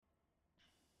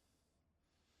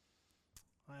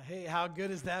Hey, how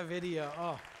good is that video?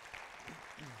 Oh,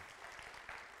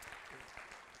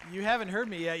 you haven't heard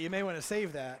me yet. You may want to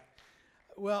save that.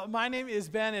 Well, my name is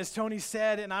Ben, as Tony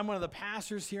said, and I'm one of the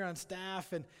pastors here on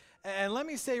staff. And let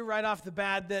me say right off the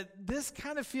bat that this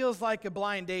kind of feels like a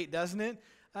blind date, doesn't it?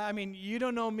 I mean, you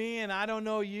don't know me, and I don't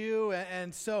know you,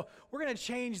 and so we're going to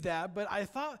change that. But I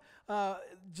thought,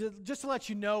 just to let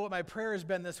you know what my prayer has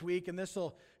been this week, and this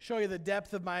will show you the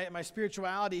depth of my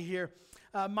spirituality here.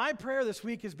 My prayer this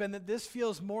week has been that this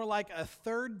feels more like a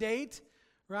third date,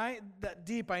 right? That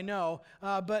deep, I know.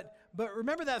 But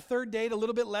remember that third date, a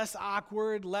little bit less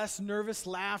awkward, less nervous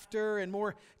laughter, and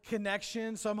more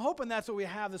connection. So I'm hoping that's what we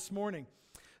have this morning.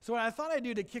 So what I thought I'd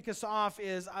do to kick us off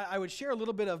is I would share a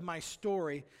little bit of my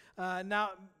story.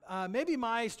 Maybe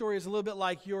my story is a little bit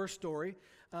like your story.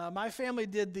 My family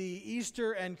did the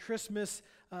Easter and Christmas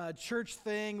church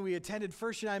thing. We attended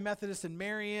First United Methodist in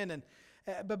Marion,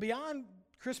 but beyond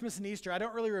Christmas and Easter, I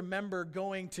don't really remember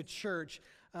going to church.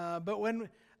 But when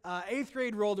 8th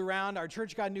grade rolled around, our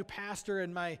church got a new pastor,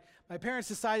 and my parents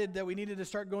decided that we needed to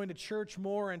start going to church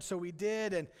more, and so we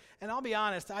did. And I'll be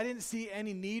honest, I didn't see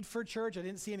any need for church. I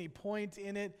didn't see any point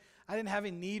in it. I didn't have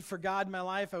any need for God in my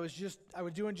life. I was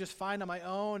doing just fine on my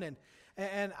own,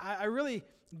 and I really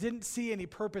didn't see any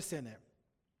purpose in it.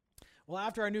 Well,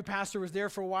 after our new pastor was there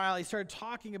for a while, he started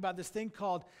talking about this thing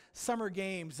called summer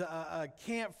games, a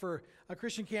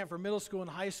Christian camp for middle school and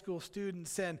high school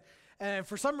students. And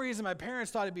for some reason, my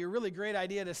parents thought it'd be a really great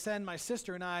idea to send my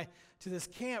sister and I to this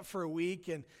camp for a week.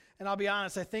 And I'll be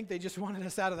honest, I think they just wanted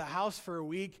us out of the house for a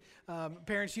week.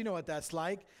 Parents, you know what that's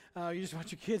like. You just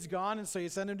want your kids gone, and so you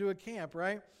send them to a camp,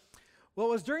 right? Well,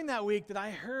 it was during that week that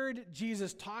I heard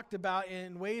Jesus talked about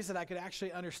in ways that I could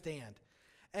actually understand,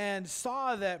 and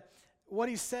saw that what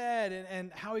he said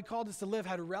and how he called us to live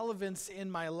had relevance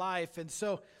in my life. And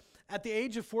so at the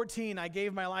age of 14, I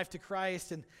gave my life to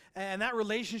Christ, and that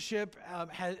relationship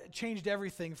had changed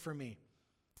everything for me.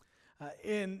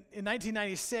 In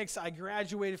 1996, I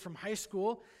graduated from high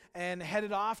school and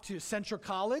headed off to Central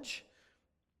College.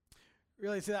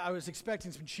 Really, I was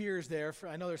expecting some cheers there.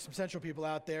 I know there's some Central people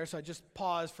out there, so I just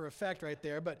paused for effect right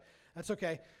there, but that's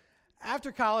okay.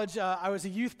 After college, I was a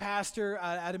youth pastor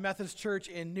at a Methodist church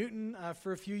in Newton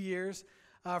for a few years.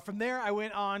 From there, I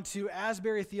went on to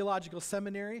Asbury Theological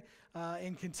Seminary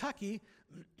in Kentucky,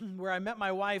 where I met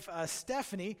my wife,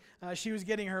 Stephanie. She was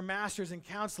getting her master's in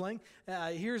counseling.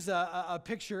 Here's a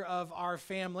picture of our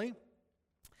family.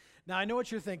 Now, I know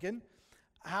what you're thinking.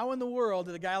 How in the world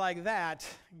did a guy like that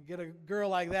get a girl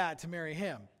like that to marry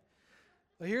him?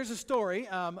 Well, here's a story,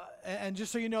 and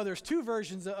just so you know, there's two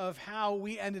versions of how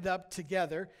we ended up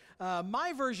together.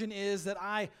 My version is that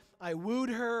I wooed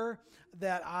her,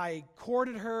 that I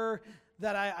courted her,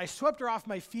 that I swept her off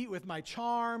my feet with my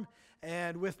charm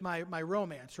and with my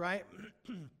romance, right?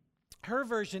 Her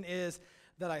version is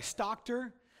that I stalked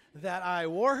her, that I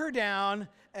wore her down,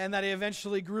 and that I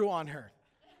eventually grew on her.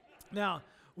 Now,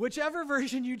 whichever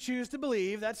version you choose to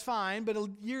believe, that's fine, but a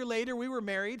year later we were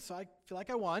married, so I feel like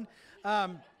I won.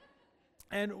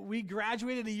 And we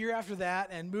graduated a year after that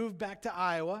and moved back to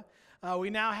Iowa. We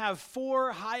now have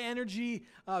 4 high-energy,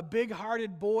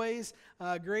 big-hearted boys,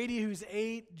 Grady, who's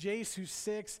 8, Jace, who's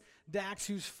 6, Dax,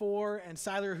 who's 4, and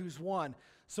Siler, who's 1.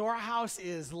 So our house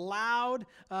is loud.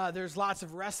 There's lots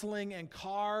of wrestling and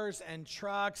cars and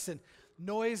trucks and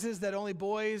noises that only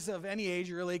boys of any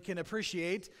age really can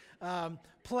appreciate.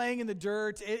 Playing in the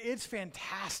dirt. It's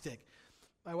fantastic.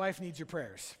 My wife needs your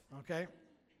prayers, okay?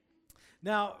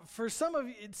 Now, for some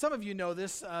of you know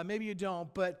this, maybe you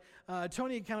don't, but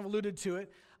Tony kind of alluded to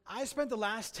it. I spent the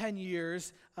last 10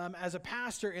 years as a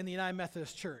pastor in the United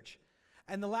Methodist Church,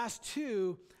 and the last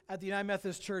 2 at the United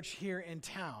Methodist Church here in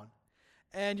town.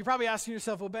 And you're probably asking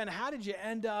yourself, well, Ben, how did you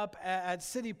end up at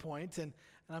City Point? And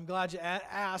I'm glad you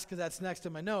asked, because that's next to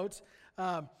my notes.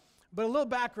 But a little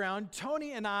background,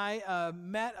 Tony and I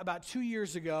met about 2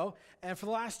 years ago, and for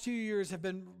the last 2 years have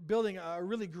been building a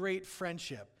really great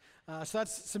friendship. So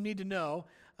that's some need to know.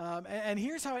 And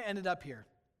here's how I ended up here.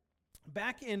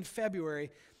 Back in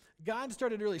February, God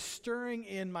started really stirring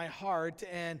in my heart,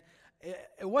 and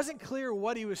it wasn't clear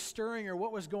what he was stirring or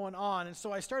what was going on. And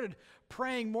so I started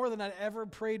praying more than I'd ever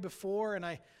prayed before, and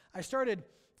I started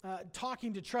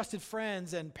talking to trusted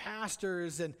friends and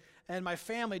pastors and my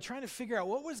family, trying to figure out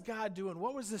what was God doing,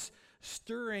 what was this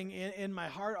stirring in my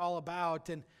heart all about.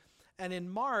 And in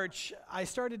March, I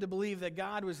started to believe that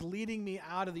God was leading me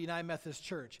out of the United Methodist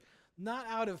Church. Not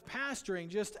out of pastoring,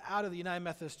 just out of the United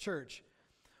Methodist Church.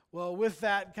 Well, with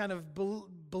that kind of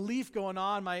belief going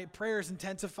on, my prayers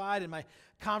intensified and my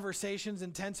conversations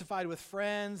intensified with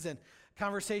friends, and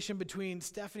conversation between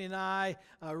Stephanie and I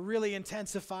really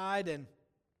intensified. And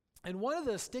And one of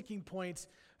the sticking points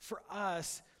for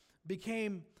us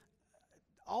became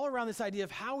all around this idea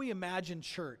of how we imagine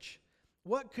church.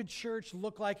 What could church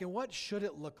look like, and what should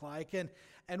it look like?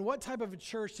 And what type of a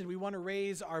church did we want to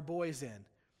raise our boys in?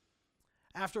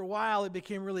 After a while, it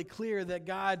became really clear that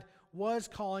God was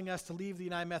calling us to leave the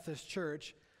United Methodist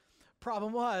Church.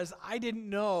 Problem was, I didn't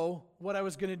know what I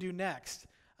was going to do next.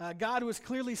 God was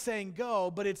clearly saying go,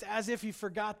 but it's as if he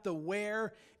forgot the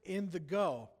where in the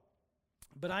go.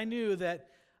 But I knew that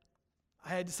I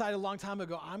had decided a long time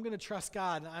ago, I'm going to trust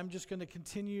God, and I'm just going to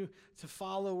continue to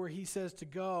follow where he says to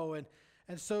go. And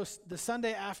so the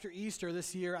Sunday after Easter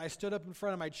this year, I stood up in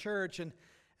front of my church, and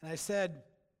I said,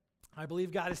 I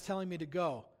believe God is telling me to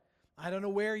go. I don't know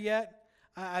where yet.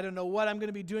 I don't know what I'm going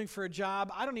to be doing for a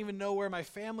job. I don't even know where my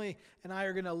family and I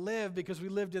are going to live, because we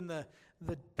lived in the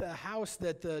house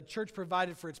that the church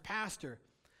provided for its pastor.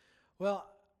 Well,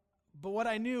 but what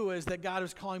I knew is that God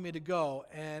was calling me to go,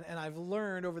 and I've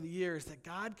learned over the years that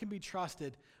God can be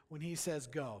trusted when he says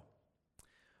go.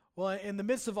 Well, in the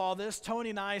midst of all this, Tony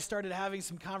and I started having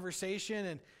some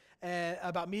conversation and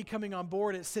about me coming on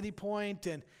board at City Point,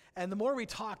 and the more we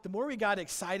talked, the more we got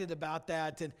excited about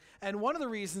that. And one of the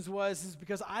reasons is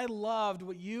because I loved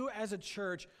what you as a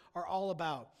church are all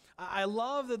about. I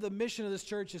love that the mission of this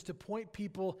church is to point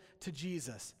people to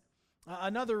Jesus.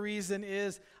 Another reason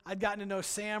is I'd gotten to know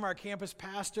Sam, our campus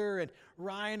pastor, and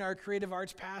Ryan, our creative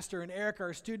arts pastor, and Eric,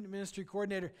 our student ministry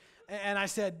coordinator. And I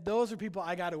said, those are people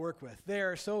I got to work with. They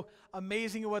are so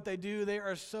amazing at what they do. They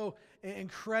are so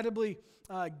incredibly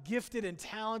gifted and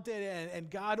talented and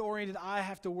God-oriented. I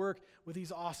have to work with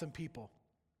these awesome people.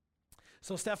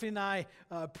 So Stephanie and I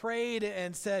prayed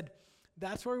and said,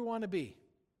 that's where we want to be.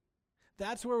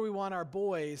 That's where we want our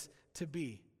boys to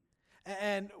be.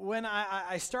 And when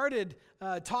I started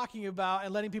talking about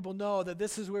and letting people know that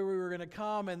this is where we were going to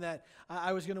come and that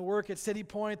I was going to work at City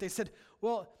Point, they said,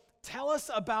 well, tell us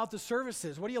about the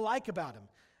services. What do you like about them?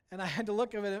 And I had to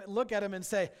look at them and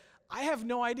say, I have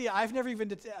no idea. I've never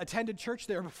even attended church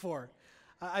there before.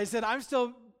 I said, I'm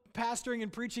still pastoring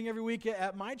and preaching every week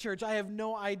at my church. I have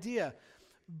no idea.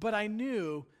 But I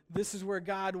knew this is where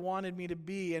God wanted me to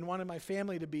be and wanted my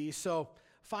family to be. So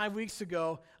 5 weeks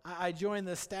ago, I joined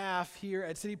the staff here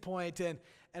at City Point, and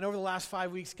over the last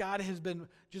 5 weeks, God has been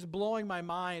just blowing my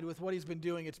mind with what he's been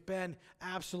doing. It's been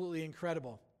absolutely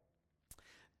incredible.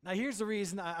 Now, here's the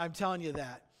reason I'm telling you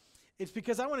that. It's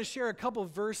because I want to share a couple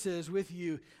verses with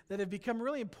you that have become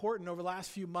really important over the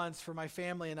last few months for my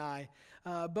family and I.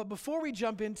 But before we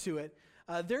jump into it,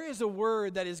 there is a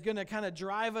word that is going to kind of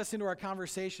drive us into our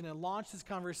conversation and launch this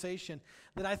conversation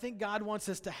that I think God wants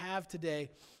us to have today.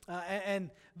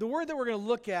 And the word that we're going to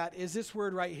look at is this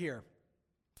word right here,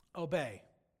 obey.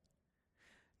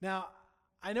 Now,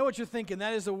 I know what you're thinking.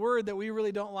 That is a word that we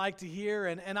really don't like to hear.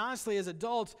 And honestly, as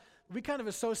adults, we kind of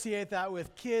associate that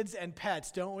with kids and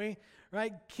pets, don't we?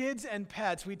 Right? Kids and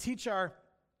pets. We teach our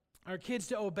kids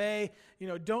to obey,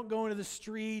 don't go into the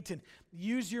street and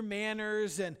use your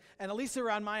manners. And at least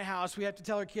around my house, we have to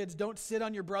tell our kids, don't sit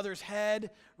on your brother's head,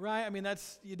 right? I mean,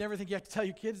 you never think you have to tell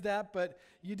your kids that, but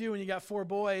you do when you got 4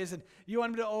 boys. And you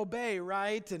want them to obey,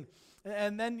 right?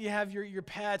 And then you have your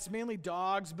pets, mainly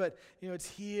dogs, but, it's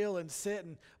heel and sit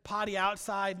and potty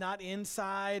outside, not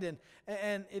inside.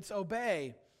 And it's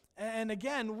obey. And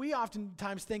again, we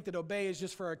oftentimes think that obey is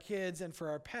just for our kids and for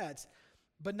our pets,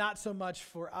 but not so much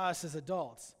for us as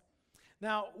adults.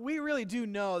 Now, we really do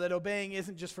know that obeying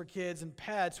isn't just for kids and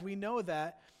pets. We know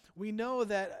that. We know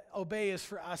that obey is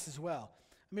for us as well.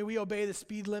 I mean, we obey the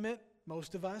speed limit,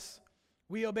 most of us.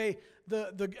 We obey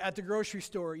at the grocery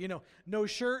store, no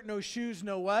shirt, no shoes,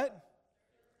 no what?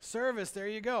 Service, there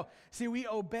you go. See, we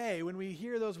obey. When we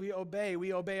hear those, we obey.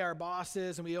 We obey our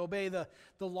bosses, and we obey the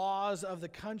laws of the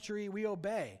country. We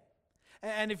obey.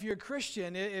 And if you're a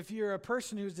Christian, if you're a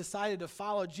person who's decided to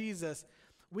follow Jesus,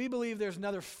 we believe there's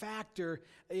another factor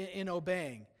in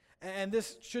obeying. And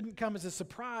this shouldn't come as a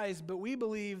surprise, but we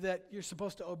believe that you're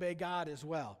supposed to obey God as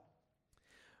well.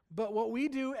 But what we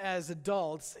do as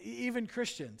adults, even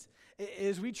Christians,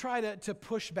 is we try to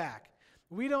push back.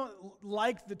 We don't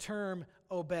like the term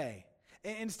obey.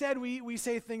 Instead, we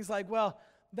say things like, well,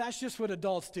 that's just what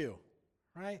adults do,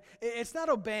 right? It's not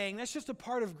obeying. That's just a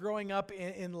part of growing up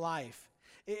in life.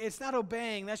 It's not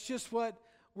obeying. That's just what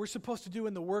we're supposed to do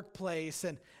in the workplace.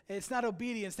 And it's not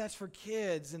obedience. That's for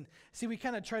kids. And see, we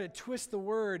kind of try to twist the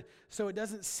word so it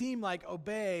doesn't seem like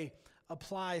obey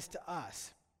applies to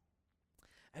us.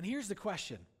 And here's the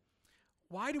question.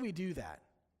 Why do we do that?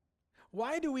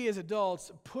 Why do we as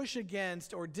adults push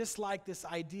against or dislike this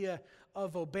idea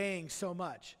of obeying so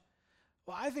much?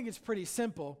 Well, I think it's pretty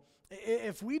simple.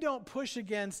 If we don't push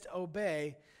against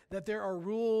obey, that there are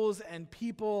rules and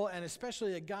people, and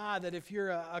especially a God that if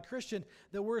you're a Christian,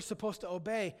 that we're supposed to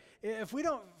obey. If we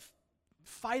don't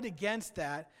fight against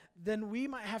that, then we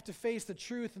might have to face the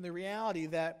truth and the reality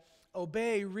that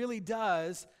obey really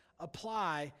does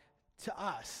apply to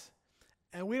us.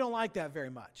 And we don't like that very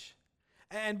much.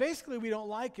 And basically, we don't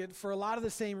like it for a lot of the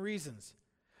same reasons.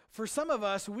 For some of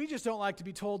us, we just don't like to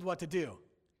be told what to do.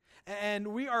 And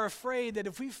we are afraid that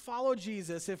if we follow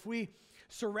Jesus, if we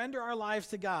surrender our lives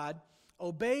to God,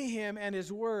 obey Him and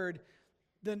His Word,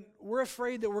 then we're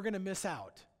afraid that we're going to miss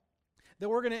out. That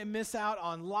we're going to miss out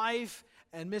on life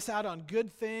and miss out on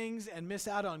good things and miss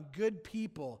out on good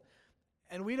people.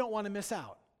 And we don't want to miss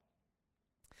out.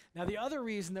 Now, the other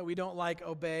reason that we don't like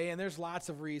obey, and there's lots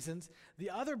of reasons, the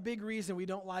other big reason we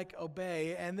don't like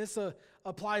obey, and this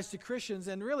applies to Christians,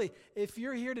 and really, if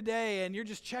you're here today and you're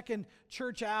just checking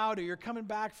church out or you're coming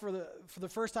back for the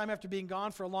first time after being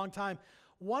gone for a long time,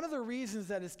 one of the reasons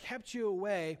that has kept you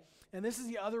away, and this is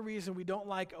the other reason we don't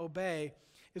like obey,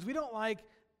 is we don't like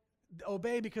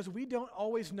obey because we don't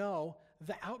always know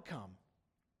the outcome.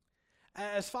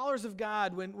 As followers of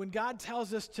God, when God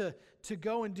tells us to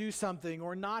go and do something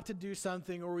or not to do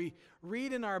something, or we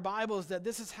read in our Bibles that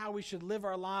this is how we should live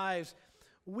our lives,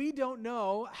 we don't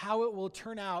know how it will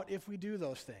turn out if we do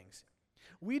those things.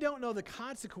 We don't know the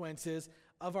consequences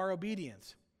of our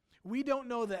obedience. We don't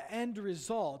know the end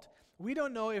result. We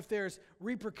don't know if there's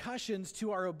repercussions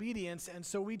to our obedience, and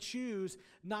so we choose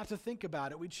not to think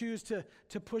about it. We choose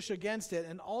to push against it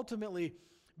and ultimately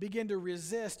begin to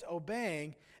resist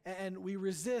obeying, and we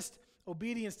resist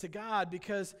obedience to God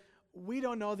because we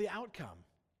don't know the outcome.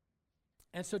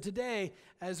 And so today,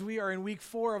 as we are in week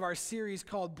 4 of our series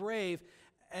called Brave,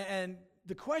 and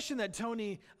the question that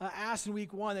Tony asked in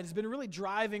week 1 that has been really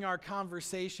driving our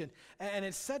conversation, and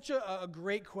it's such a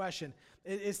great question,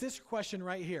 is this question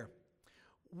right here.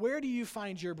 Where do you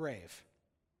find your brave?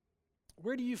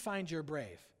 Where do you find your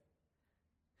brave?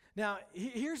 Now,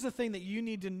 here's the thing that you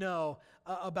need to know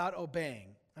about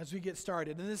obeying as we get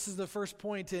started. And this is the first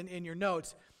point in your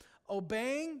notes.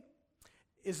 Obeying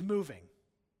is moving.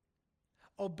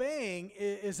 Obeying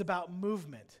is about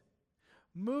movement.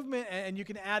 Movement, and you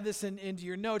can add this into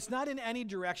your notes, not in any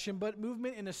direction, but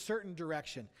movement in a certain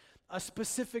direction, a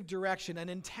specific direction, an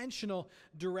intentional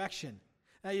direction.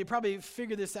 Now, you probably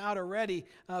figured this out already,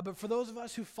 but for those of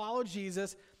us who follow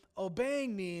Jesus,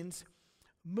 obeying means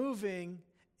moving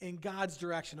in God's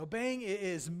direction. Obeying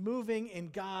is moving in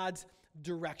God's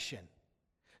direction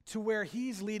to where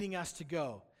He's leading us to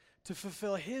go, to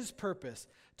fulfill His purpose,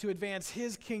 to advance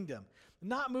His kingdom.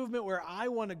 Not movement where I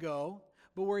want to go,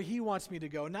 but where He wants me to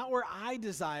go. Not where I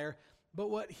desire, but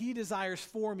what He desires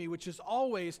for me, which is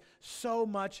always so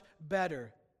much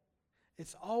better.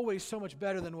 It's always so much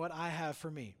better than what I have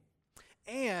for me.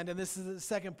 And this is the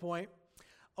second point,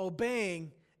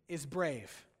 obeying is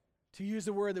brave. To use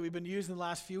the word that we've been using the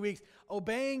last few weeks,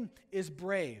 obeying is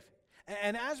brave.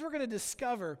 And as we're going to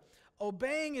discover,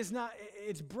 obeying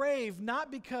it's brave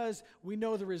not because we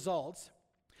know the results,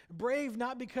 brave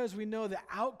not because we know the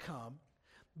outcome,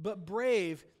 but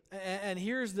brave, and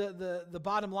here's the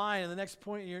bottom line and the next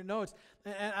point in your notes,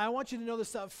 and I want you to know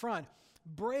this up front.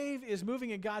 Brave is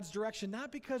moving in God's direction,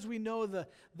 not because we know the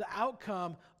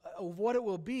outcome of what it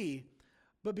will be,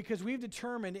 but because we've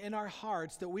determined in our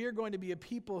hearts that we are going to be a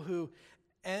people who,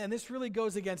 and this really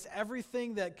goes against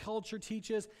everything that culture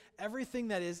teaches, everything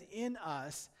that is in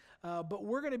us, but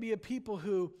we're going to be a people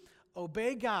who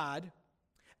obey God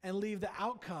and leave the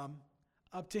outcome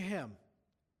up to Him.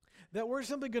 That we're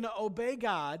simply going to obey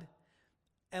God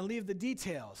and leave the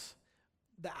details,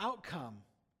 the outcome,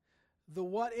 the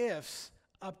what ifs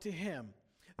up to Him.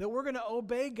 That we're going to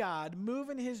obey God, move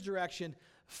in His direction,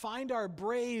 find our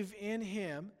brave in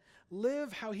Him,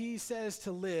 live how He says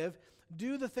to live,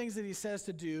 do the things that He says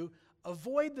to do,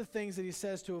 avoid the things that He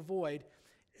says to avoid,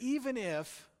 even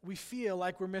if we feel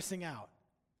like we're missing out.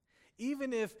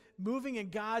 Even if moving in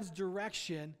God's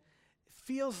direction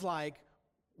feels like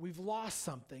we've lost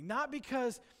something. Not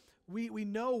because we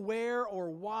know where or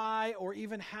why or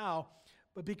even how,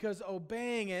 but because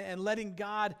obeying and letting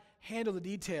God handle the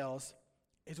details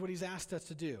is what He's asked us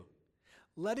to do.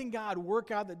 Letting God work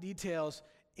out the details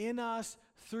in us,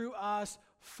 through us,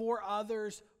 for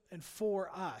others, and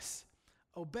for us.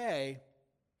 Obey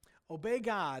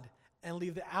God, and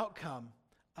leave the outcome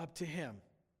up to Him.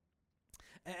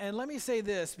 And let me say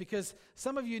this, because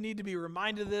some of you need to be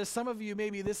reminded of this. Some of you,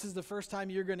 maybe this is the first time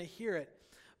you're going to hear it.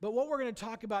 But what we're going to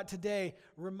talk about today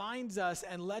reminds us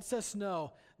and lets us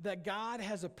know that God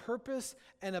has a purpose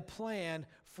and a plan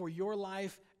for your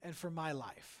life and for my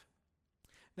life.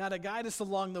 Now, to guide us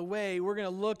along the way, we're going to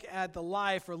look at the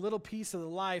life, or a little piece of the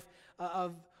life,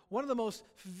 of one of the most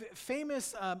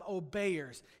famous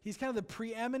obeyers. He's kind of the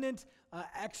preeminent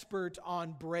expert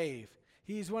on brave.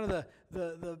 He's one of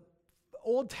the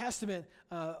Old Testament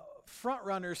front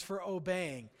runners for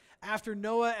obeying. After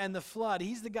Noah and the flood,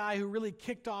 he's the guy who really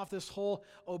kicked off this whole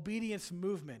obedience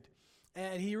movement.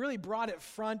 And he really brought it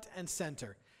front and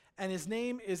center. And his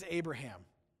name is Abraham.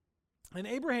 And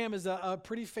Abraham is a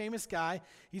pretty famous guy.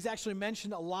 He's actually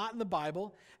mentioned a lot in the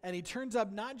Bible. And he turns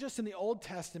up not just in the Old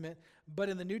Testament, but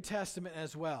in the New Testament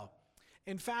as well.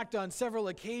 In fact, on several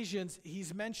occasions,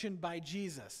 he's mentioned by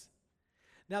Jesus.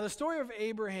 Now, the story of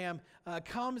Abraham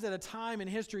comes at a time in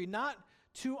history not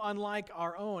too unlike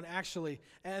our own, actually.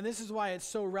 And this is why it's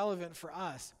so relevant for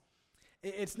us.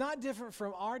 It's not different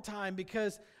from our time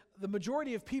because the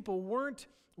majority of people weren't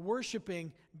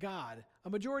worshiping God. A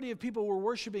majority of people were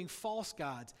worshiping false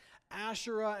gods,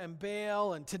 Asherah and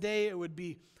Baal, and today it would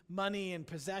be money and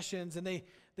possessions. And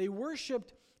they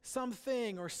worshiped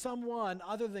something or someone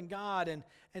other than God.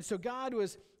 And so God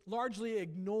was largely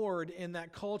ignored in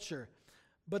that culture.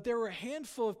 But there were a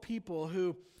handful of people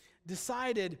who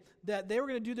decided that they were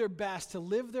going to do their best to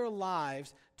live their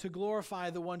lives to glorify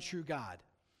the one true God.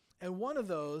 And one of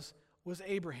those was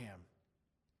Abraham.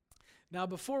 Now,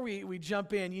 before we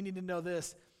jump in, you need to know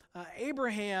this.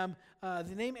 Abraham,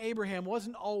 the name Abraham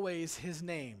wasn't always his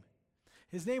name.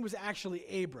 His name was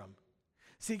actually Abram.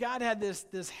 See, God had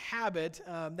this habit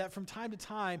that from time to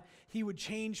time, he would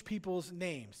change people's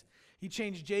names. He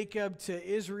changed Jacob to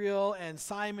Israel and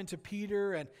Simon to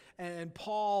Peter and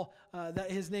Paul, that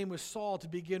his name was Saul to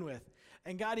begin with.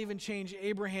 And God even changed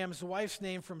Abraham's wife's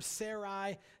name from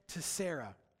Sarai to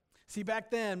Sarah. See,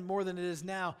 back then, more than it is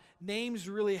now, names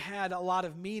really had a lot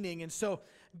of meaning. And so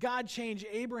God changed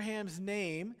Abraham's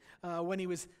name when he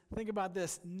was, think about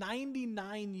this,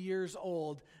 99 years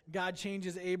old. God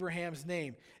changes Abraham's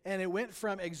name. And it went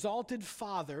from exalted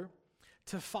father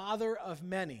to father of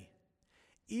many,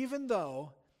 even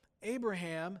though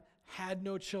Abraham had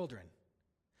no children.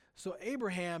 So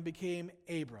Abraham became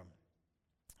Abram.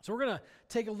 So we're going to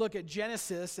take a look at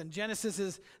Genesis, and Genesis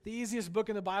is the easiest book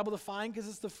in the Bible to find because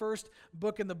it's the first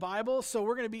book in the Bible. So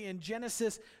we're going to be in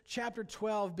Genesis chapter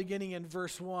 12, beginning in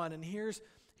verse 1, and here's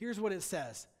what it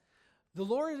says. The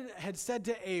Lord had said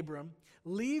to Abram,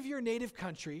 "Leave your native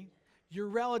country, your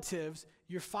relatives,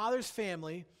 your father's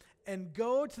family, and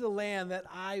go to the land that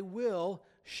I will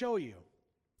show you."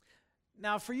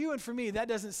 Now, for you and for me, that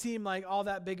doesn't seem like all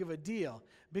that big of a deal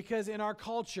because in our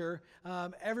culture,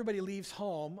 everybody leaves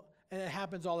home, and it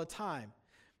happens all the time.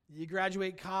 You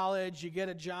graduate college, you get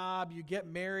a job, you get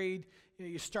married,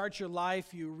 you start your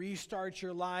life, you restart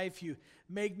your life, you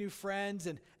make new friends,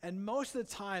 and most of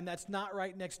the time, that's not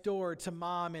right next door to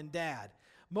mom and dad.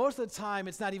 Most of the time,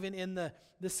 it's not even in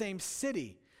the same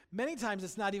city. Many times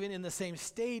it's not even in the same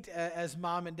state as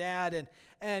mom and dad.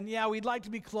 And yeah, we'd like to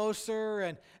be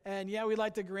closer. And yeah, we'd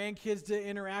like the grandkids to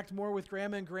interact more with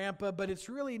grandma and grandpa. But it's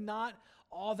really not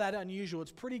all that unusual.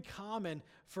 It's pretty common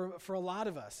for a lot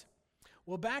of us.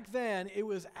 Well, back then, it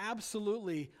was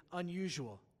absolutely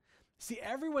unusual. See,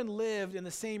 everyone lived in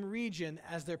the same region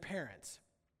as their parents.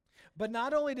 But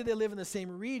not only did they live in the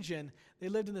same region, they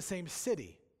lived in the same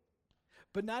city.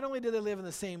 But not only did they live in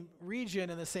the same region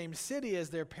and the same city as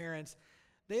their parents,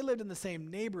 they lived in the same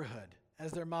neighborhood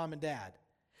as their mom and dad.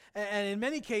 And in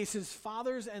many cases,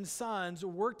 fathers and sons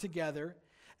worked together.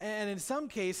 And in some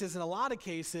cases, in a lot of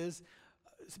cases,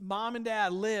 mom and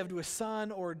dad lived with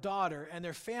son or daughter, and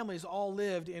their families all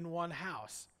lived in one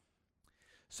house.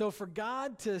 So for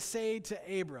God to say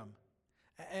to Abram,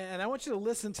 and I want you to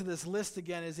listen to this list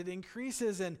again as it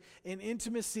increases in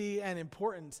intimacy and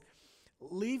importance.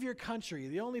 Leave your country,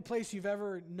 the only place you've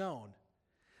ever known.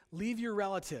 Leave your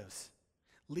relatives.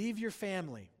 Leave your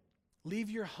family.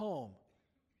 Leave your home.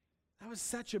 That was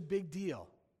such a big deal.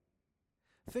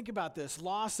 Think about this.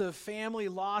 Loss of family,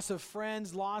 loss of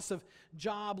friends, loss of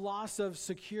job, loss of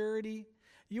security.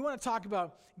 You want to talk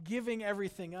about giving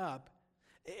everything up.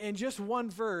 In just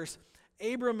one verse,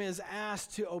 Abram is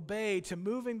asked to obey, to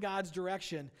move in God's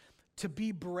direction, to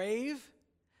be brave.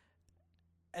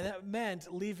 And that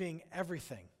meant leaving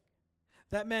everything.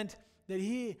 That meant that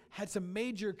he had some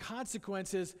major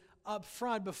consequences up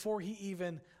front before he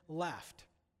even left.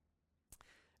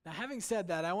 Now, having said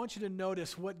that, I want you to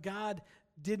notice what God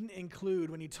didn't include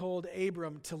when he told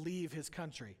Abram to leave his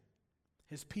country,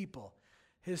 his people,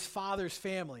 his father's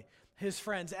family, his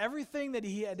friends, everything that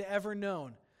he had ever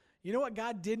known. You know what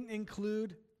God didn't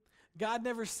include? God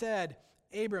never said,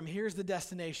 "Abram, here's the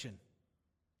destination."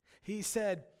 He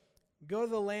said, "Go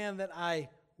to the land that I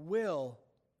will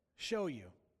show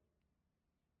you."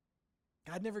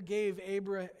 God never gave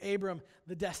Abram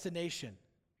the destination.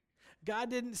 God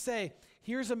didn't say,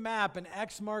 here's a map and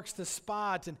X marks the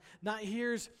spot, and not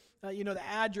here's the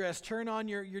address, turn on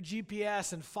your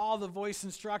GPS and follow the voice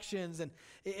instructions, and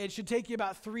it should take you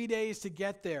about 3 days to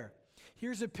get there.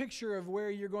 Here's a picture of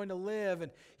where you're going to live,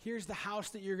 and here's the house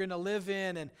that you're going to live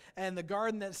in, and the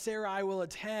garden that Sarai will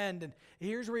attend, and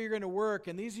here's where you're going to work,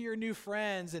 and these are your new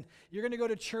friends, and you're going to go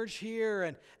to church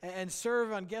here and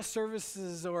serve on guest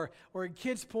services or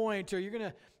Kids Point, or you're going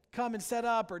to come and set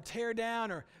up or tear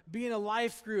down or be in a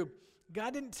life group.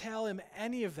 God didn't tell him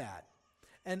any of that.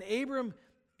 And Abram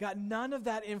got none of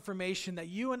that information that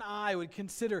you and I would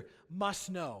consider must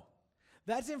know.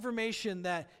 That's information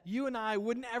that you and I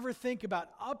wouldn't ever think about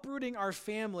uprooting our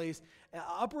families,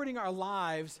 uprooting our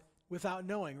lives without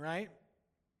knowing, right?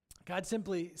 God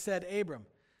simply said, Abram,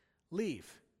 leave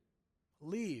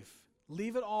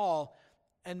it all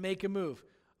and make a move.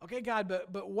 Okay, God,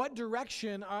 but what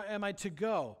direction am I to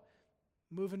go?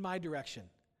 Move in my direction.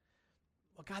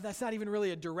 Well, God, that's not even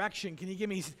really a direction. Can you give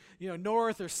me,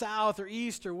 north or south or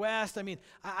east or west? I mean,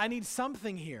 I need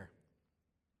something here.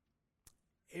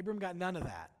 Abram got none of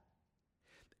that.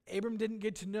 Abram didn't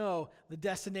get to know the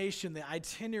destination, the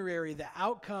itinerary, the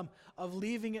outcome of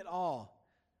leaving it all.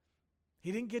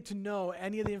 He didn't get to know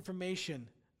any of the information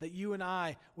that you and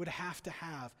I would have to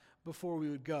have before we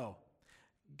would go.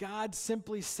 God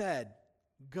simply said,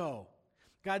 go.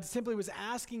 God simply was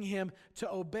asking him to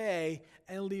obey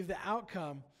and leave the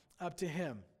outcome up to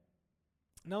him.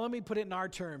 Now let me put it in our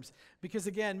terms, because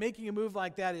again, making a move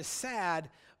like that is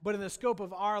sad, but in the scope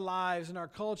of our lives and our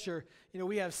culture,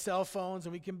 we have cell phones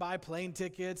and we can buy plane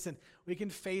tickets and we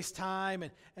can FaceTime,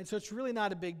 and so it's really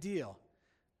not a big deal.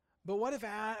 But what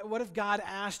if God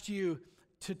asked you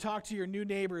to talk to your new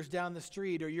neighbors down the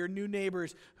street or your new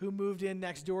neighbors who moved in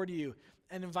next door to you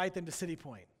and invite them to City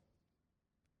Point?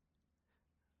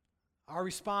 Our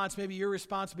response, maybe your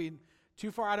response would be,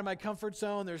 too far out of my comfort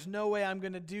zone, there's no way I'm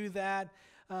going to do that.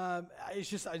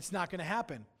 It's not going to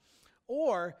happen.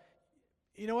 Or,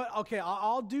 you know what, okay,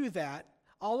 I'll do that.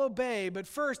 I'll obey, but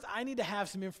first I need to have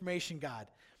some information, God.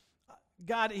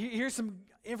 God, here's some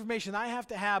information I have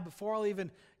to have before I'll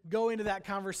even go into that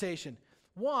conversation.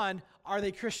 One, are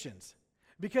they Christians?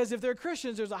 Because if they're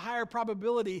Christians, there's a higher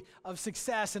probability of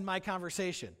success in my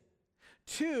conversation.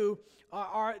 Two,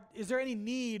 is there any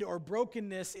need or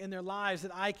brokenness in their lives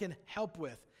that I can help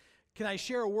with? Can I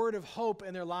share a word of hope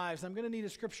in their lives? I'm going to need a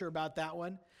scripture about that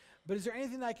one. But is there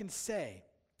anything that I can say?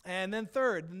 And then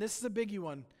third, and this is a biggie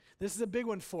one. This is a big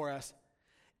one for us.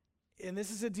 And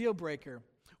this is a deal breaker.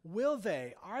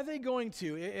 Are they going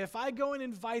to, if I go and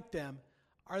invite them,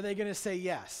 are they going to say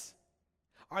yes?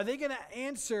 Are they going to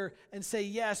answer and say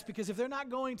yes? Because if they're not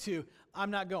going to,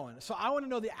 I'm not going. So I want to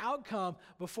know the outcome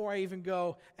before I even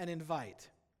go and invite.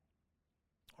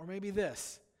 Or maybe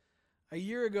this. A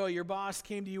year ago, your boss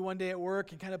came to you one day at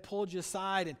work and kind of pulled you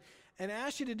aside and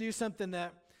asked you to do something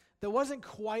that wasn't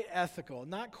quite ethical,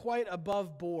 not quite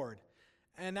above board.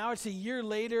 And now it's a year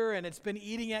later and it's been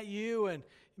eating at you, and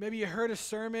maybe you heard a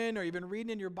sermon or you've been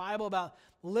reading in your Bible about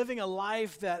living a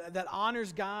life that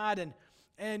honors God,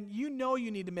 and you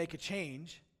need to make a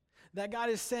change. That God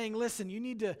is saying, listen, you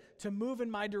need to move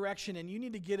in my direction, and you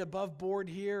need to get above board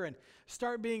here and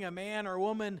start being a man or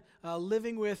woman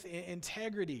living with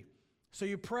integrity. So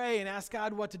you pray and ask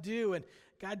God what to do, and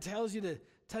God tells you to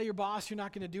tell your boss you're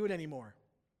not going to do it anymore.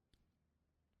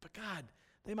 But God,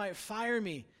 they might fire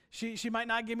me. She might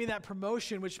not give me that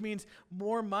promotion, which means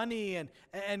more money,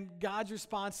 and God's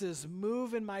response is,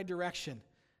 move in my direction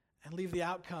and leave the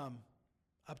outcome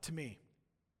up to me.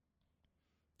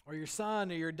 Or your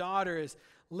son or your daughter is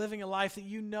living a life that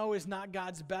you know is not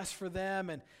God's best for them,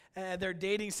 and they're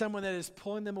dating someone that is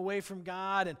pulling them away from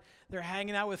God, and they're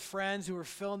hanging out with friends who are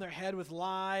filling their head with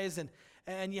lies,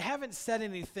 and you haven't said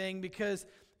anything because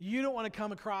you don't want to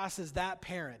come across as that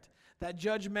parent, that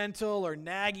judgmental or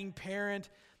nagging parent.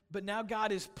 But now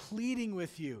God is pleading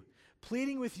with you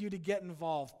to get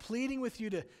involved, pleading with you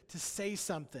to say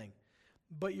something,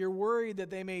 but you're worried that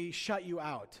they may shut you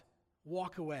out,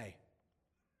 walk away.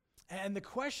 And the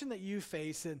question that you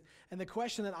face and the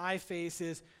question that I face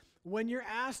is, when you're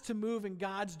asked to move in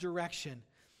God's direction,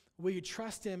 will you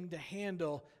trust him to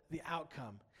handle the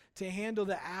outcome, to handle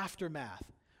the aftermath?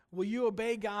 Will you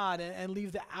obey God and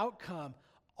leave the outcome,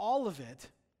 all of it,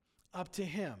 up to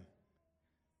him?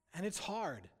 And it's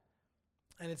hard,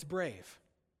 and it's brave.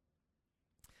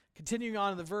 Continuing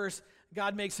on in the verse,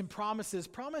 God makes some promises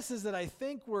that I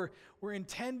think were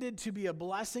intended to be a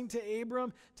blessing to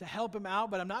Abram, to help him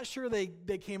out, but I'm not sure they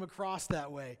came across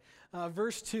that way.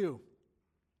 Verse 2,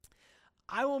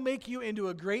 I will make you into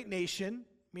a great nation,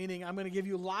 meaning I'm going to give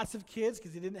you lots of kids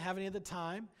because he didn't have any at the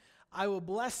time. I will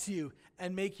bless you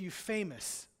and make you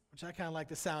famous, which I kind of like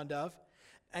the sound of,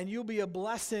 and you'll be a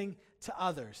blessing to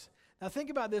others. Now think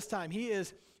about this time. He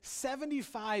is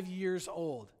 75 years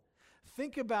old.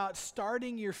 Think about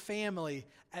starting your family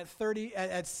at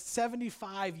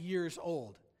 75 years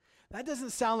old. That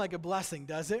doesn't sound like a blessing,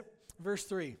 does it? Verse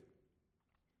 3.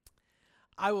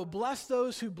 I will bless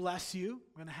those who bless you.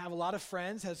 I'm going to have a lot of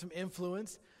friends, have some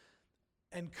influence,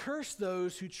 and curse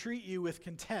those who treat you with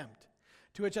contempt.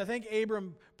 To which I think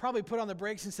Abram probably put on the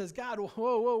brakes and says, God,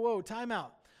 whoa, time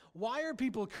out. Why are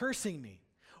people cursing me?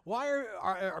 Why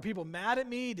are people mad at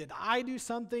me? Did I do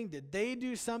something? Did they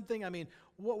do something? I mean,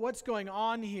 what's going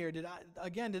on here?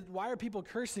 Why are people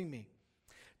cursing me?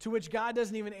 To which God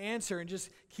doesn't even answer and just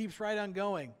keeps right on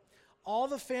going. All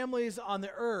the families on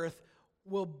the earth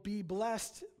will be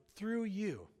blessed through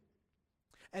you.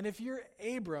 And if you're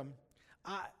Abram,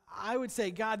 I would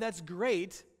say, God, that's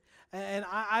great. And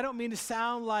I don't mean to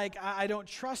sound like I don't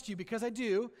trust you, because I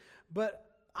do, but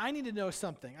I need to know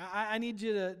something. I need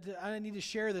to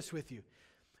share this with you.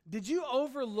 Did you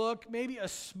overlook maybe a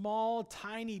small,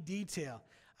 tiny detail?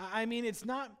 I mean, it's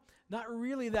not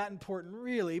really that important,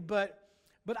 really, but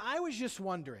I was just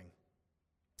wondering,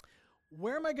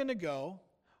 where am I going to go?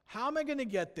 How am I going to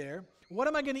get there? What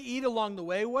am I going to eat along the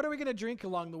way? What are we going to drink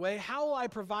along the way? How will I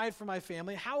provide for my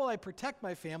family? How will I protect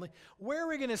my family? Where are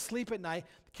we going to sleep at night?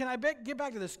 Can I get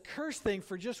back to this curse thing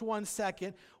for just 1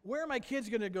 second? Where are my kids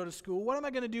going to go to school? What am I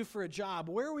going to do for a job?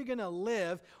 Where are we going to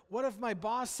live? What if my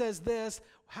boss says this?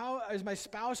 How is my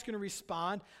spouse going to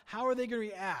respond? How are they going to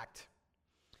react?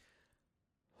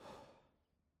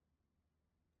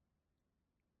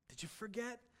 Did you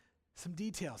forget some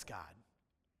details, God?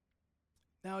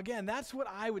 Now, again, that's what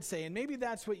I would say, and maybe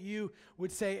that's what you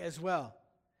would say as well.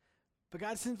 But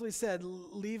God simply said,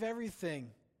 leave everything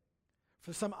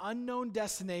for some unknown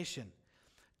destination.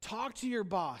 Talk to your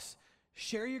boss.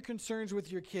 Share your concerns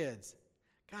with your kids.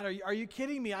 God, are you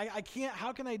kidding me? I can't.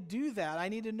 How can I do that? I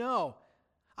need to know.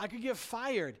 I could get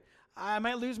fired. I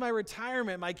might lose my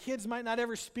retirement. My kids might not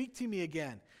ever speak to me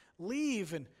again.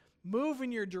 Leave and move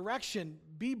in your direction.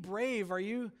 Be brave. Are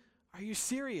you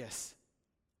serious?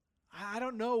 I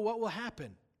don't know what will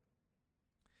happen.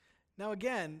 Now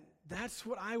again, that's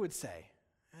what I would say.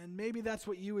 And maybe that's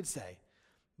what you would say.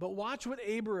 But watch what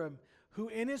Abram, who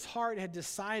in his heart had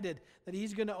decided that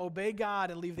he's going to obey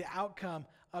God and leave the outcome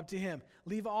up to him.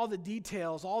 Leave all the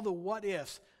details, all the what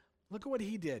ifs. Look at what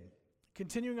he did.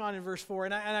 Continuing on in verse 4.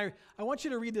 And I want you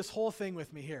to read this whole thing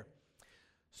with me here.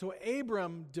 So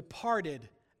Abram departed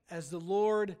as the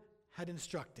Lord had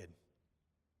instructed.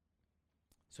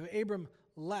 So Abram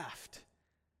left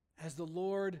as the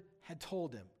Lord had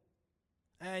told him.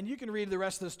 And you can read the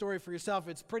rest of the story for yourself.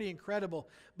 It's pretty incredible.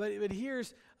 But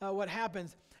here's what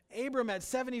happens. Abram, at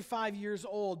 75 years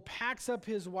old, packs up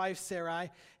his wife Sarai,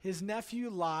 his nephew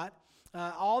Lot,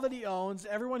 all that he owns,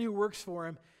 everyone who works for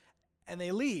him, and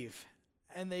they leave.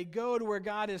 And they go to where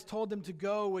God has told them to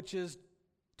go, which is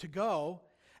to go.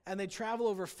 And they travel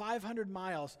over 500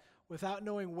 miles without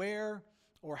knowing where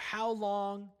or how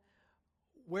long,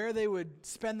 where they would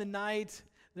spend the night.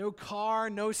 No car,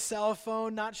 no cell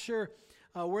phone, not sure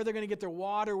where they're going to get their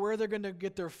water, where they're going to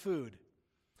get their food.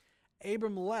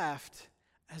 Abram left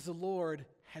as the Lord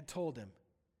had told him.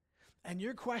 And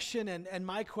your question and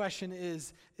my question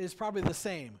is probably the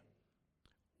same.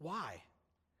 Why?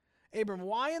 Abram,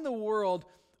 why in the world,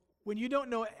 when you don't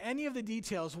know any of the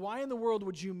details, why in the world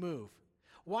would you move?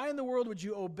 Why in the world would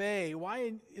you obey?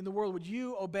 Why in the world would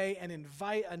you obey and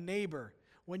invite a neighbor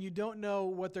when you don't know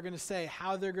what they're going to say,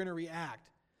 how they're going to react?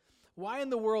 Why in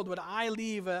the world would I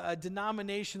leave a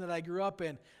denomination that I grew up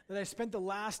in, that I spent the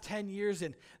last 10 years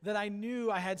in, that I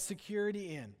knew I had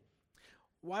security in?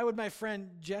 Why would my friend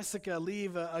Jessica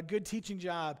leave a good teaching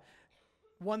job,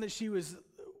 one that she was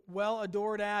well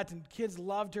adored at and kids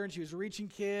loved her and she was reaching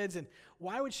kids? And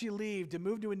why would she leave to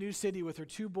move to a new city with her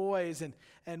 2 boys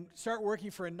and start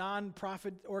working for a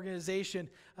nonprofit organization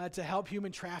to help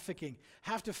human trafficking,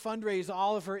 have to fundraise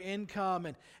all of her income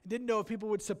and didn't know if people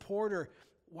would support her?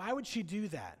 Why would she do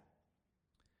that?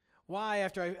 Why,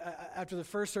 after the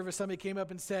first service, somebody came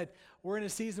up and said, we're in a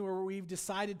season where we've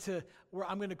decided where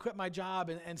I'm going to quit my job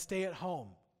and stay at home.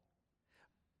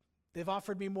 They've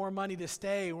offered me more money to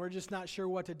stay, and we're just not sure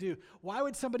what to do. Why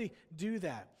would somebody do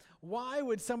that? Why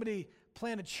would somebody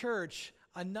plant a church,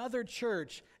 another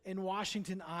church in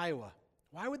Washington, Iowa?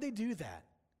 Why would they do that?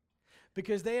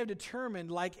 Because they have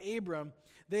determined, like Abram,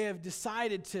 they have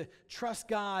decided to trust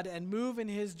God and move in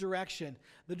his direction,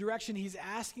 the direction he's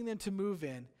asking them to move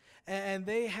in. And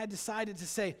they had decided to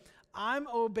say, I'm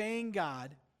obeying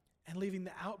God and leaving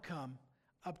the outcome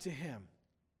up to him.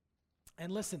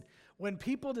 And listen, When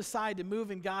people decide to move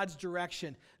in God's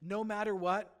direction, no matter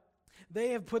what, they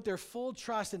have put their full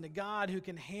trust into God who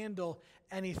can handle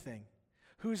anything,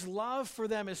 whose love for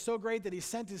them is so great that he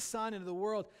sent his son into the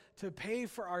world to pay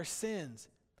for our sins.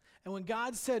 And when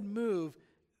God said move,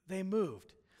 they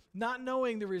moved. Not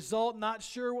knowing the result, not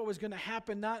sure what was going to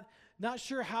happen, not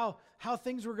sure how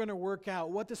things were going to work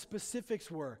out, what the specifics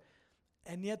were.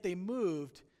 And yet they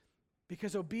moved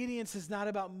because obedience is not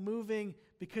about moving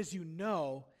because you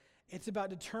know. It's about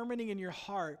determining in your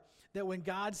heart that when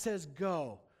God says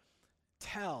go,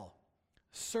 tell,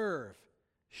 serve,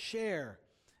 share,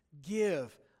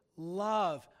 give,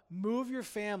 love, move your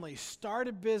family, start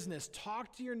a business,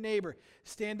 talk to your neighbor,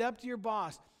 stand up to your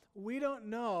boss. We don't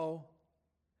know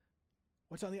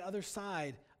what's on the other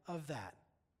side of that.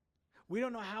 We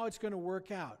don't know how it's going to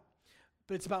work out.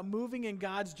 But it's about moving in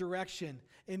God's direction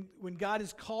and when God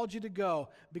has called you to go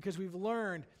because we've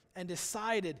learned and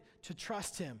decided to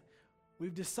trust him.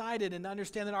 We've decided and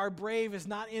understand that our brave is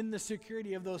not in the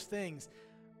security of those things,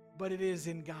 but it is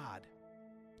in God.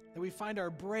 That we find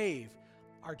our brave,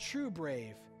 our true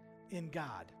brave, in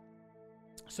God.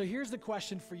 So here's the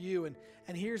question for you, and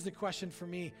here's the question for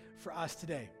me, for us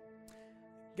today.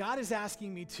 God is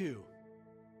asking me to,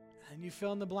 and you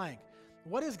fill in the blank.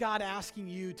 What is God asking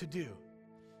you to do?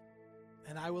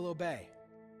 And I will obey.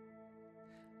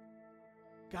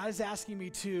 God is asking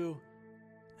me to,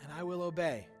 and I will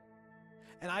obey.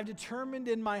 And I've determined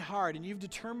in my heart, and you've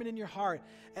determined in your heart.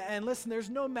 And listen, there's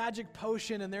no magic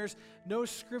potion, and there's no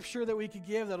scripture that we could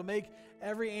give that'll make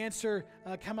every answer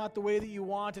come out the way that you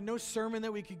want, and no sermon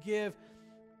that we could give.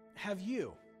 Have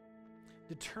you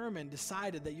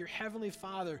decided that your Heavenly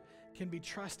Father can be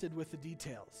trusted with the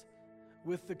details,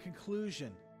 with the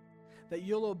conclusion, that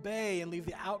you'll obey and leave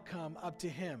the outcome up to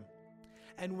him?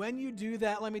 And when you do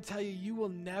that, let me tell you, you will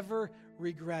never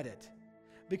regret it.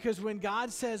 Because when God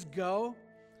says go,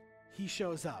 he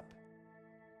shows up.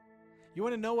 You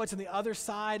want to know what's on the other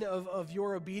side of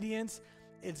your obedience?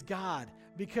 It's God.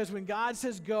 Because when God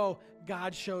says go,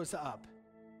 God shows up.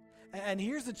 And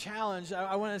here's the challenge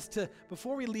I want us to,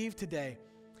 before we leave today,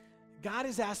 God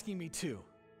is asking me to.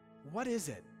 What is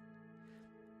it?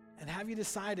 And have you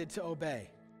decided to obey?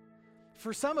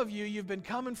 For some of you, you've been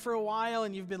coming for a while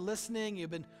and you've been listening, you've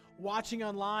been watching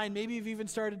online, maybe you've even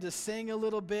started to sing a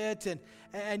little bit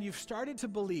and you've started to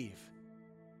believe.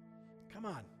 Come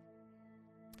on.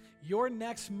 Your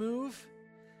next move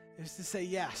is to say,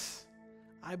 yes,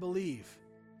 I believe.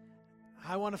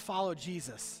 I want to follow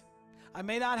Jesus. I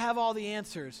may not have all the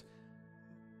answers,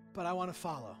 but I want to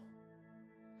follow.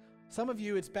 Some of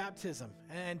you, it's baptism.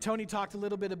 And Tony talked a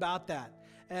little bit about that.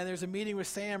 And there's a meeting with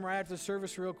Sam right after the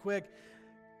service real quick.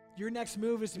 Your next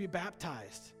move is to be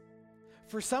baptized.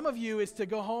 For some of you, it's to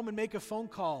go home and make a phone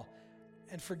call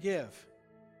and forgive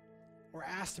or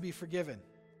ask to be forgiven.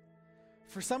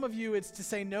 For some of you, it's to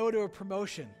say no to a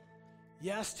promotion,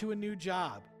 yes to a new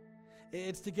job.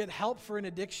 It's to get help for an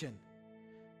addiction,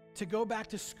 to go back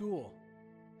to school.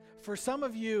 For some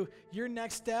of you, your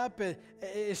next step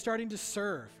is starting to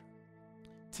serve,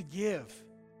 to give.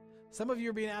 Some of you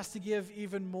are being asked to give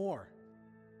even more.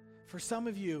 For some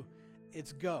of you,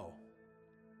 it's go.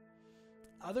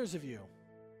 Others of you,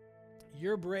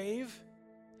 your brave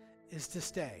is to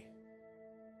stay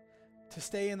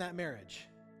in that marriage.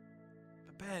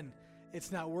 But Ben,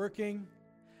 it's not working.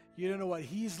 You don't know what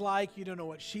he's like. You don't know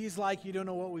what she's like. You don't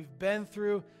know what we've been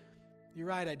through. You're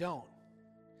right, I don't.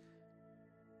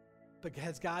 But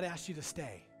has God asked you to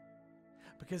stay?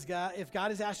 Because if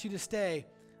God has asked you to stay,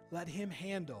 let him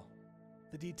handle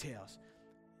the details.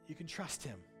 You can trust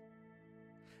him.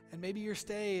 And maybe your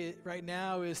stay right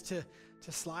now is to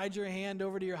slide your hand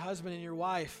over to your husband and your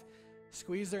wife,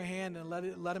 squeeze their hand and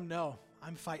let them know,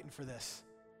 I'm fighting for this.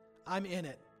 I'm in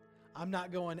it. I'm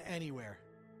not going anywhere.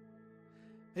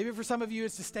 Maybe for some of you,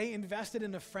 it's to stay invested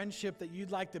in a friendship that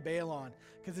you'd like to bail on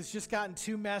because it's just gotten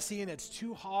too messy and it's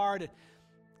too hard.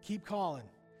 Keep calling.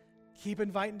 Keep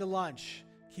inviting to lunch.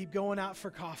 Keep going out for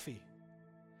coffee.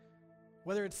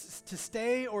 Whether it's to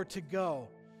stay or to go,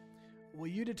 will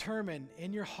you determine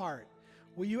in your heart,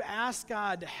 will you ask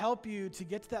God to help you to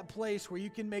get to that place where you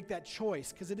can make that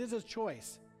choice, because it is a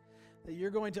choice, that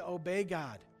you're going to obey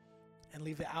God and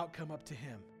leave the outcome up to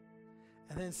him.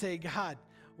 And then say, God,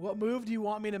 what move do you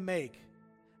want me to make?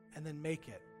 And then make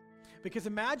it. Because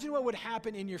imagine what would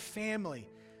happen in your family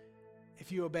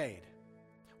if you obeyed.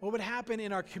 What would happen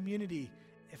in our community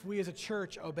if we as a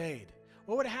church obeyed?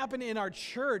 What would happen in our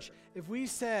church if we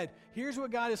said, here's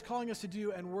what God is calling us to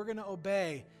do, and we're going to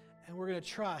obey, and we're going to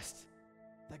trust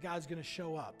that God's going to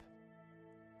show up.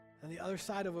 On the other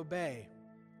side of obey,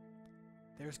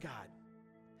 there's God.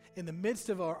 In the midst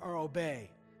of our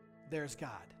obey, there's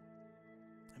God.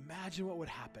 Imagine what would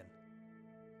happen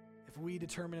if we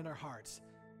determine in our hearts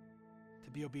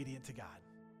to be obedient to God.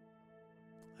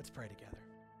 Let's pray together.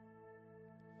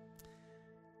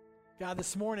 God,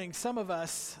 this morning, some of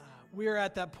us, we're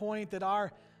at that point that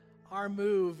our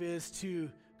move is to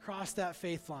cross that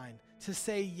faith line, to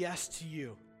say yes to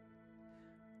you,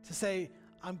 to say,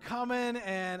 I'm coming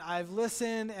and I've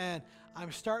listened and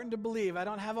I'm starting to believe. I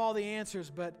don't have all the answers,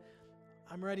 but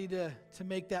I'm ready to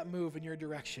make that move in your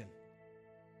direction.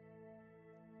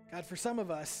 God, for some of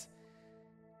us,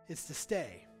 it's to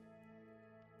stay.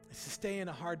 It's to stay in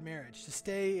a hard marriage, to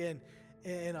stay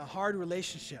in a hard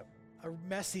relationship, a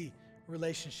messy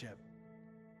relationship.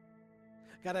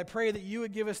 God, I pray that you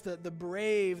would give us the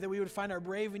brave, that we would find our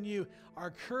brave in you,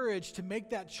 our courage to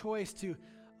make that choice to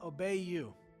obey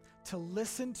you, to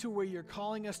listen to where you're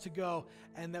calling us to go,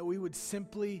 and that we would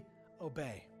simply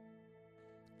obey.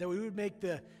 That we would make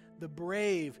the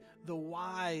brave, the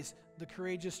wise, the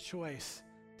courageous choice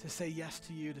to say yes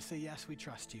to you, to say yes, we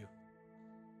trust you.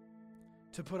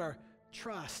 To put our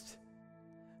trust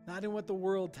not in what the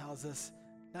world tells us,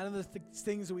 not in the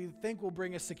things that we think will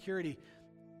bring us security,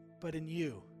 but in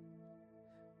you,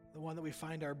 the one that we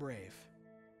find our brave.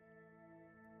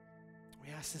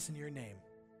 We ask this in your name.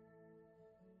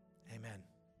 Amen.